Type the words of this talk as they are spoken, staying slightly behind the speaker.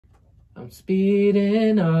I'm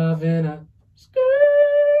speeding off in a skirt.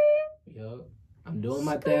 Yo, I'm doing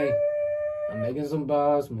my thing. I'm making some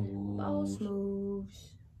boss moves. Boss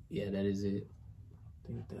moves. Yeah, that is it. I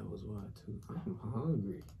think that was why too. I'm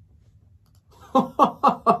hungry.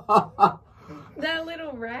 That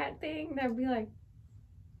little rat thing that'd be like.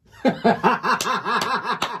 That's what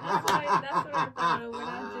I thought of when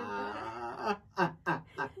I did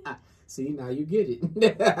that. See, now you get it.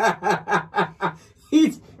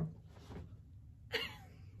 He's...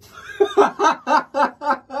 Yeah.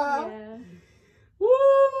 Woo!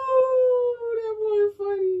 That boy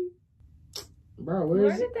funny. Bro,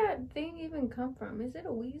 Where did that thing even come from? Is it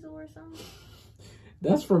a weasel or something?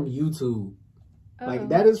 That's from YouTube. Oh. Like,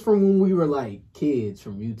 that is from when we were, like, kids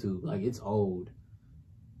from YouTube. Like, it's old.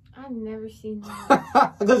 I've never seen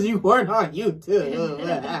that. Because you weren't on YouTube.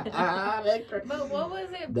 But what was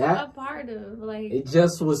it a part of? Like, it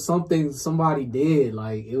just was something somebody did.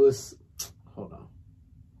 Like, it was... Hold on.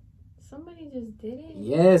 Somebody just did it?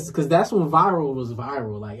 Yes, because that's when viral was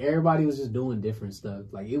viral. Like, everybody was just doing different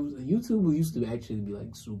stuff. Like, it was... YouTube used to actually be,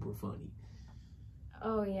 like, super funny.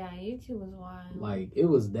 Oh, yeah. YouTube was wild. Like, it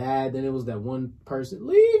was that. Then it was that one person.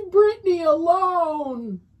 Leave Britney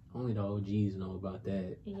alone! Only the OGs know about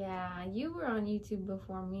that. Yeah, you were on YouTube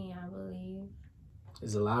before me, I believe.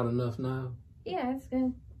 Is it loud enough now? Yeah, it's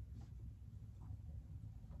good.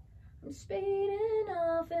 I'm speeding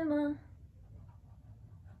off in my...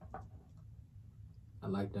 I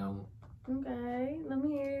like that one. Okay, let me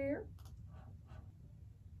hear.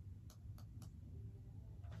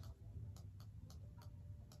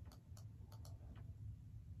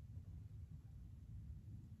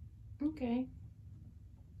 Okay.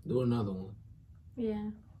 Do another one. Yeah.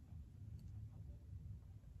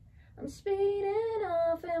 I'm speeding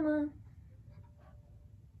off in my...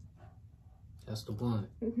 That's the one.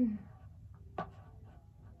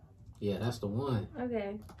 Yeah, that's the one.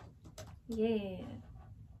 Okay. Yeah.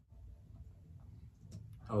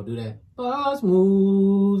 Oh, do that. Boss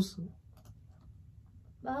moves.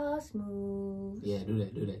 Boss moves. Yeah, do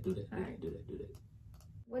that. Do that.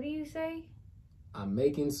 What do you say? I'm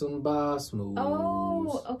making some boss moves.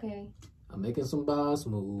 Oh, okay. I'm making some boss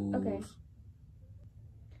moves. Okay.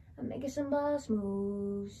 I'm making some boss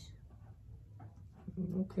moves.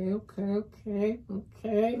 Okay.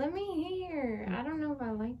 Let me hear. I don't know if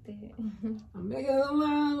I liked it. I'm making some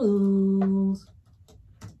boss moves.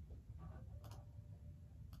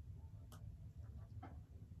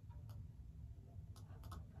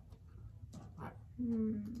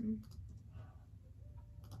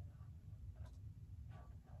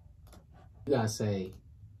 You gotta say,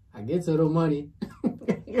 I get to the money.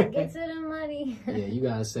 Get to the money. Yeah, you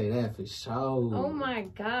gotta say that for sure. Oh my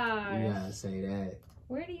gosh. You gotta say that.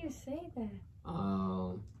 Where do you say that?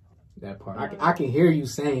 That part. I can hear you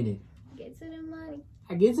saying it. Get to the money.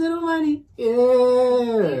 I get to the money. Yeah.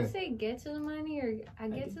 Did you say get to the money or I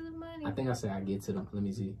get to the money? I think I said I get to the... Let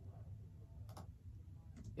me see.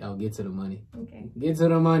 Yo, get to the money. Okay. Get to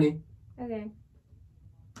the money. Okay.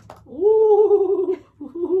 Ooh.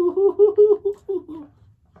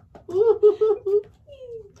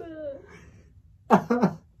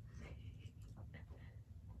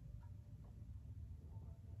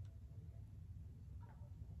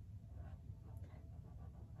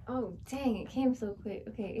 Oh, dang, it came so quick.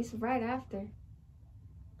 Okay, it's right after.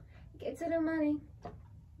 Get to the money.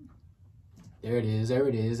 There it is. There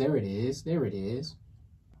it is. There it is. There it is.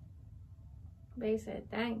 They said,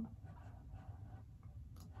 dang.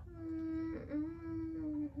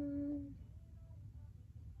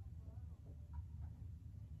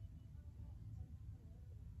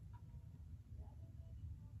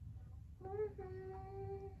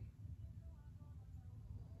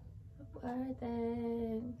 What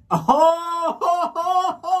then? Oh!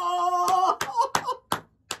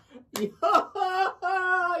 You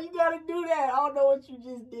gotta do that. I don't know what you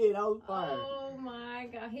just did. I was fired. Oh my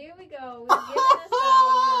god. Here we go. Oh,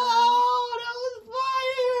 that was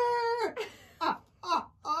fire!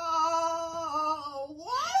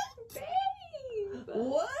 What? Babe.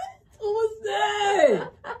 What? What was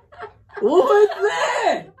that? What was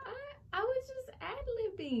that? I was just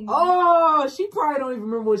ad-libbing. Oh, she probably don't even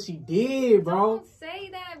remember what she did, bro. Don't say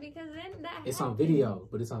that because then that It's happens. on video,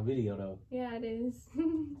 but it's on video though. Yeah, it is.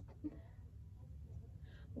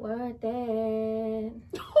 What then?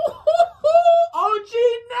 OG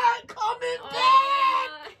not coming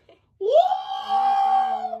back. Woo!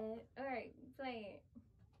 Alright, play it.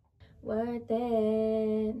 What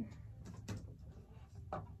then?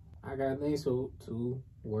 I got things to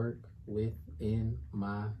work within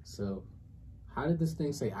myself. How did this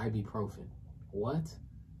thing say ibuprofen? What?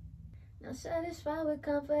 Not satisfied with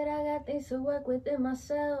comfort, I got things to work within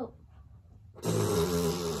myself.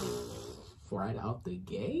 Right out the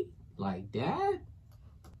gate? Like that?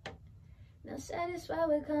 Not satisfied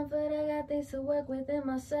with comfort, I got things to work within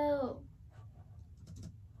myself.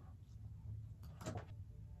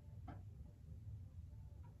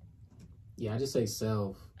 Yeah, I just say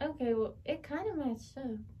self. Okay, well, it kind of matched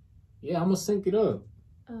up. Yeah, I'm gonna sync it up.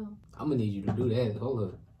 Oh. I'm gonna need you to do that. Hold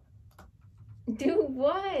up. Do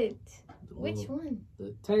what? Which one?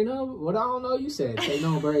 Take no, what I don't know, you said take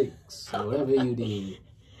no breaks. So whatever you did.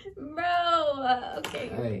 Bro, okay.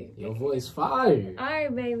 Hey, your voice fire. All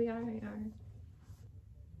right, baby. All right.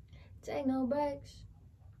 Take no breaks.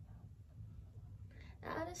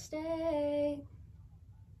 Out of state.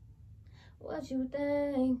 What you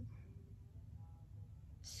think?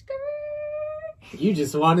 Skirt. You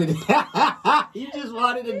just wanted to, you just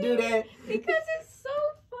wanted to do that. Because it's so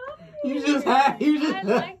funny. I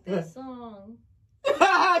like this song.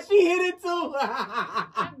 She hit it too.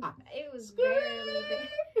 It was barely there.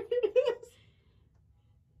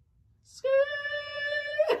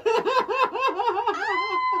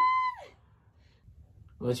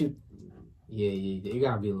 What you? Yeah. There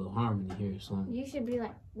gotta be a little harmony here or something. You should be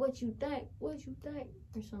like, what you think? What you think?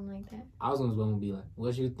 Or something like that. I was gonna be like,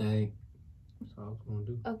 what you think? That's what I was gonna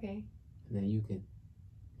do. Okay. And then you can,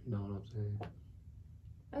 you know what I'm saying?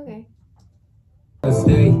 Okay.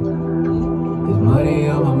 Stay. There's money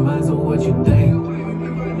on my mind, so what you think?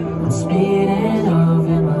 I'm speeding off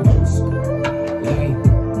in my lane.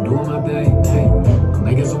 I'm doing my thing. Hey, I'm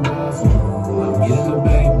making some balls. I'm getting the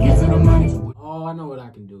bank, get to the money. Oh, I know what I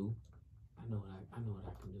can do. I know what I can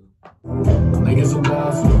do. I'm making some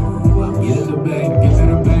balls. I'm getting the bank.